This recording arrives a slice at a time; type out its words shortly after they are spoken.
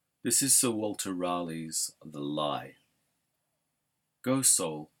This is Sir Walter Raleigh's The Lie. Go,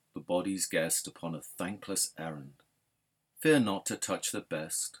 soul, the body's guest, upon a thankless errand. Fear not to touch the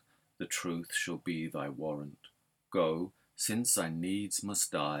best, the truth shall be thy warrant. Go, since I needs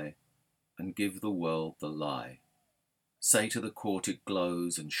must die, and give the world the lie. Say to the court it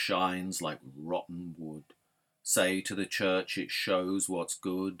glows and shines like rotten wood. Say to the church it shows what's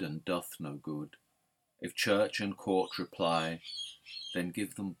good and doth no good. If church and court reply, then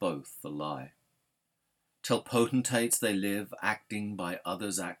give them both the lie. Tell potentates they live, acting by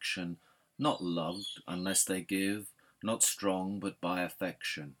others' action, not loved unless they give, not strong but by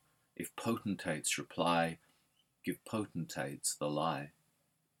affection. If potentates reply, give potentates the lie.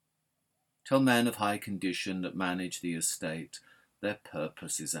 Tell men of high condition that manage the estate, their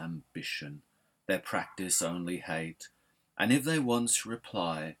purpose is ambition, their practice only hate, and if they once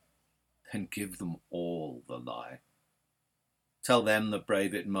reply, then give them all the lie. Tell them that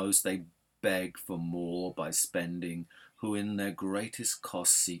brave it most, they beg for more by spending, who in their greatest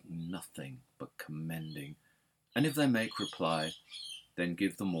cost seek nothing but commending. And if they make reply, then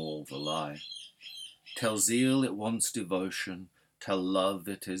give them all the lie. Tell zeal it wants devotion, tell love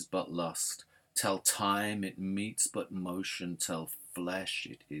it is but lust, tell time it meets but motion, tell flesh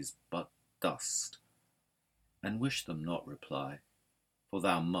it is but dust. And wish them not reply, for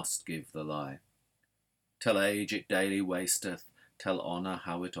thou must give the lie. Tell age it daily wasteth, tell honour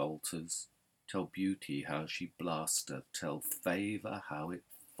how it alters, tell beauty how she blasteth, tell favour how it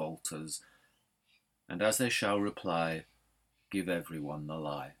falters, and as they shall reply, give every one the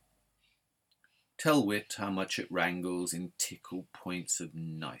lie. Tell wit how much it wrangles in tickle points of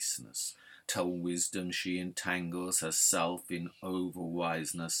niceness, tell wisdom she entangles herself in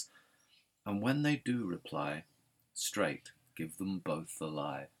over-wiseness, and when they do reply, straight give them both the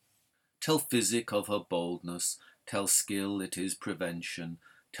lie. Tell physic of her boldness, tell skill it is prevention,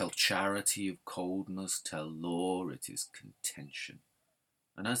 tell charity of coldness, tell law it is contention.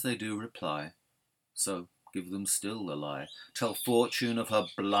 And as they do reply, so give them still the lie. Tell fortune of her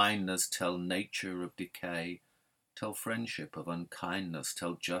blindness, tell nature of decay, tell friendship of unkindness,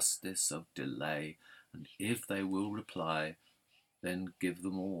 tell justice of delay, and if they will reply, then give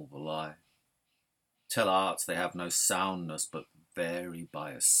them all the lie. Tell arts they have no soundness, but vary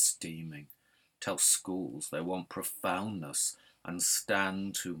by esteeming. Tell schools they want profoundness, and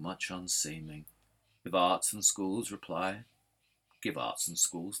stand too much unseeming. If arts and schools reply, give arts and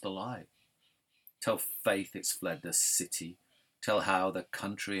schools the lie. Tell faith it's fled the city, tell how the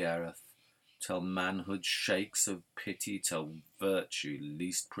country erreth, tell manhood shakes of pity, tell virtue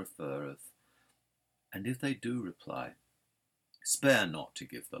least preferreth. And if they do reply, spare not to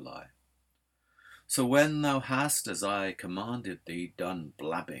give the lie. So when thou hast, as I commanded thee, done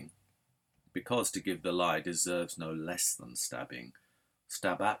blabbing, because to give the lie deserves no less than stabbing,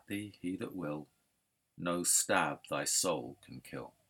 stab at thee he that will, no stab thy soul can kill.